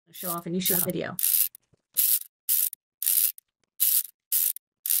Show off and you show the video.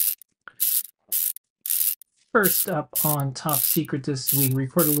 First up on Top Secret this week, we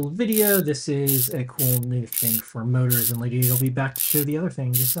recorded a little video. This is a cool new thing for motors, and Lady Ada will be back to show the other thing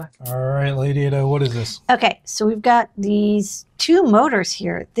in just a sec. All right, Lady Ada, what is this? Okay, so we've got these two motors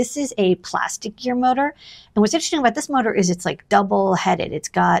here. This is a plastic gear motor, and what's interesting about this motor is it's like double-headed. It's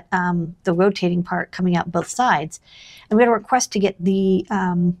got the rotating part coming out both sides, and we had a request to get the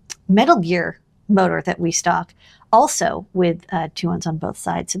metal gear motor that we stock also with two ones on both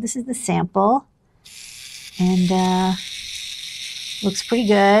sides. So this is the sample. And looks pretty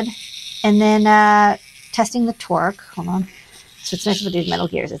good. And then testing the torque. Hold on. So it's nice about these metal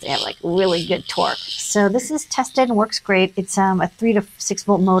gears is they have like really good torque. So this is tested and works great. It's a 3 to 6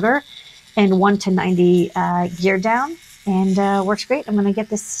 volt motor and 1 to 90 gear down, and works great. I'm gonna get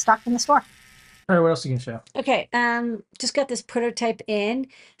this stocked in the store. All right, what else you can show? Okay, just got this prototype in.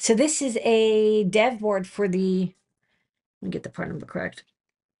 So this is a dev board for the, let me get the part number correct.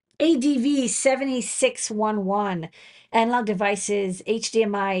 ADV 7611 analog devices,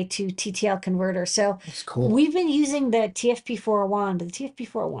 HDMI to TTL converter. So That's cool. We've been using the TFP401, but the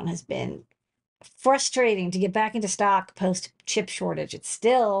TFP401 has been frustrating to get back into stock post chip shortage. It's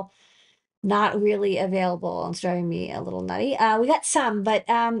still not really available. It's driving me a little nutty. We got some, but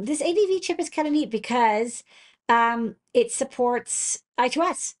this ADV chip is kind of neat because it supports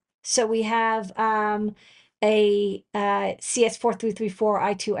I2S. So we have a CS4334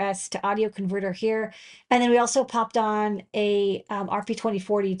 I2S to audio converter here. And then we also popped on a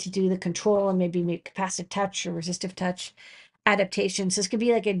RP2040 to do the control and maybe make capacitive touch or resistive touch adaptation. So this could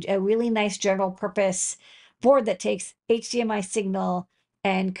be like a really nice general purpose board that takes HDMI signal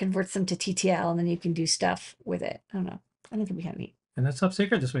and converts them to TTL, and then you can do stuff with it. I don't know. I think it'd be kind of neat. And that's Top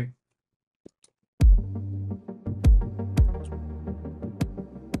Secret this week.